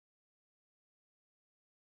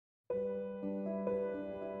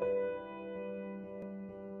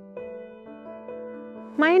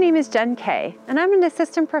My name is Jen Kay, and I'm an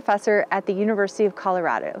assistant professor at the University of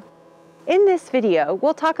Colorado. In this video,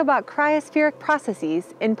 we'll talk about cryospheric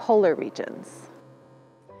processes in polar regions.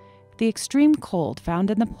 The extreme cold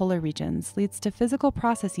found in the polar regions leads to physical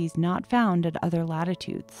processes not found at other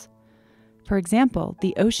latitudes. For example,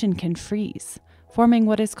 the ocean can freeze, forming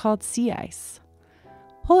what is called sea ice.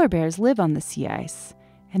 Polar bears live on the sea ice,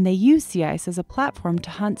 and they use sea ice as a platform to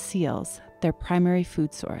hunt seals, their primary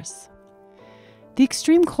food source. The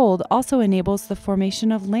extreme cold also enables the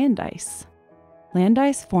formation of land ice. Land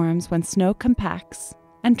ice forms when snow compacts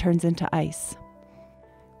and turns into ice.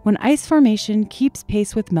 When ice formation keeps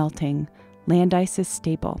pace with melting, land ice is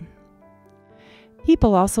stable.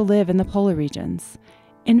 People also live in the polar regions.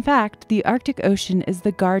 In fact, the Arctic Ocean is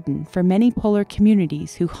the garden for many polar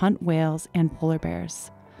communities who hunt whales and polar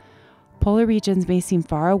bears. Polar regions may seem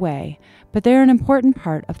far away, but they're an important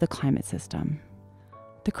part of the climate system.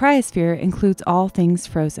 The cryosphere includes all things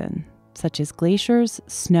frozen, such as glaciers,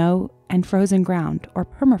 snow, and frozen ground, or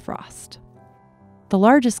permafrost. The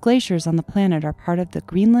largest glaciers on the planet are part of the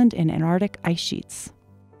Greenland and Antarctic ice sheets.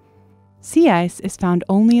 Sea ice is found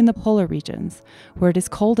only in the polar regions, where it is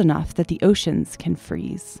cold enough that the oceans can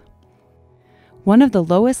freeze. One of the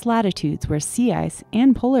lowest latitudes where sea ice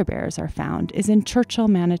and polar bears are found is in Churchill,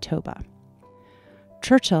 Manitoba.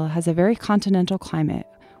 Churchill has a very continental climate,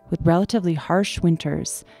 with relatively harsh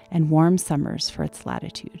winters and warm summers for its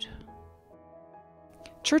latitude.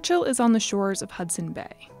 Churchill is on the shores of Hudson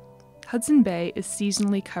Bay. Hudson Bay is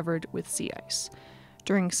seasonally covered with sea ice.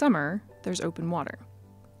 During summer, there's open water.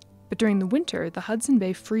 But during the winter, the Hudson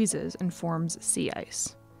Bay freezes and forms sea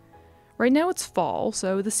ice. Right now it's fall,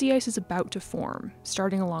 so the sea ice is about to form,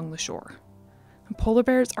 starting along the shore. Polar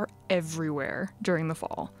bears are everywhere during the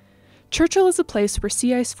fall. Churchill is a place where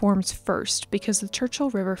sea ice forms first because the Churchill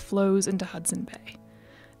River flows into Hudson Bay.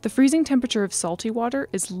 The freezing temperature of salty water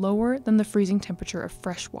is lower than the freezing temperature of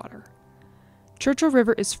fresh water. Churchill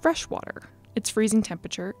River is fresh water. Its freezing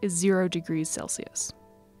temperature is 0 degrees Celsius.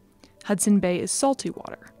 Hudson Bay is salty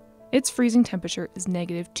water. Its freezing temperature is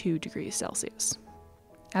 -2 degrees Celsius.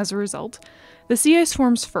 As a result, the sea ice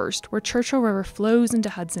forms first where Churchill River flows into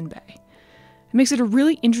Hudson Bay. It makes it a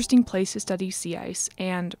really interesting place to study sea ice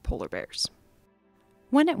and polar bears.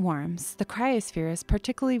 When it warms, the cryosphere is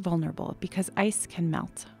particularly vulnerable because ice can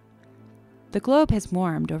melt. The globe has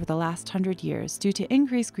warmed over the last 100 years due to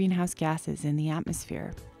increased greenhouse gases in the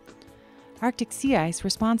atmosphere. Arctic sea ice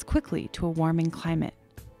responds quickly to a warming climate.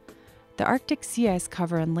 The Arctic sea ice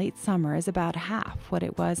cover in late summer is about half what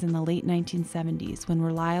it was in the late 1970s when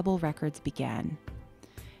reliable records began.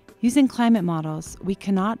 Using climate models, we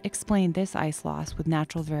cannot explain this ice loss with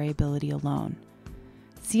natural variability alone.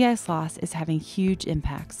 Sea ice loss is having huge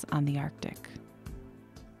impacts on the Arctic.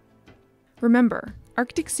 Remember,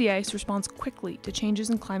 Arctic sea ice responds quickly to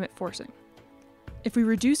changes in climate forcing. If we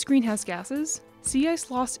reduce greenhouse gases, sea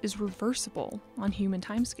ice loss is reversible on human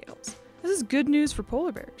timescales. This is good news for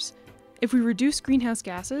polar bears. If we reduce greenhouse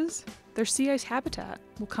gases, their sea ice habitat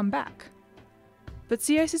will come back. But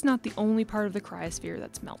sea ice is not the only part of the cryosphere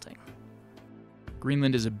that's melting.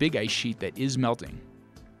 Greenland is a big ice sheet that is melting.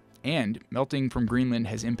 And melting from Greenland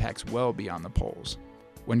has impacts well beyond the poles.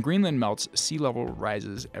 When Greenland melts, sea level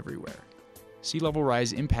rises everywhere. Sea level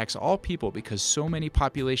rise impacts all people because so many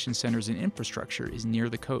population centers and infrastructure is near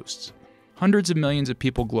the coasts. Hundreds of millions of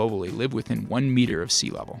people globally live within 1 meter of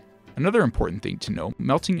sea level. Another important thing to know,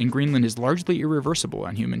 melting in Greenland is largely irreversible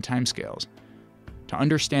on human timescales. To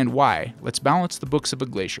understand why, let's balance the books of a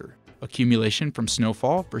glacier, accumulation from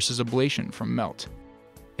snowfall versus ablation from melt.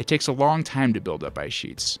 It takes a long time to build up ice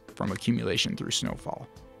sheets, from accumulation through snowfall,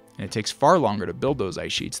 and it takes far longer to build those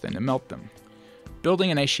ice sheets than to melt them.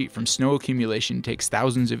 Building an ice sheet from snow accumulation takes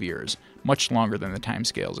thousands of years, much longer than the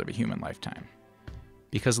timescales of a human lifetime.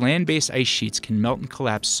 Because land-based ice sheets can melt and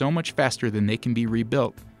collapse so much faster than they can be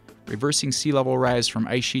rebuilt, reversing sea level rise from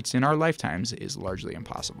ice sheets in our lifetimes is largely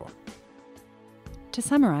impossible. To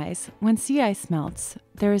summarize, when sea ice melts,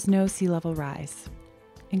 there is no sea level rise.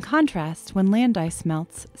 In contrast, when land ice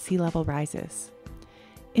melts, sea level rises.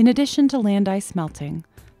 In addition to land ice melting,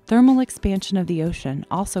 thermal expansion of the ocean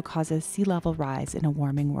also causes sea level rise in a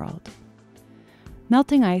warming world.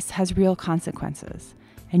 Melting ice has real consequences,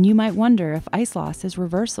 and you might wonder if ice loss is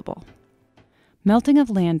reversible. Melting of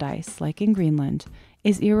land ice, like in Greenland,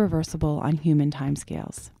 is irreversible on human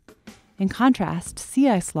timescales. In contrast, sea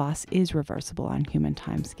ice loss is reversible on human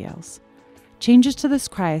timescales. Changes to this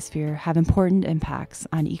cryosphere have important impacts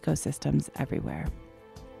on ecosystems everywhere.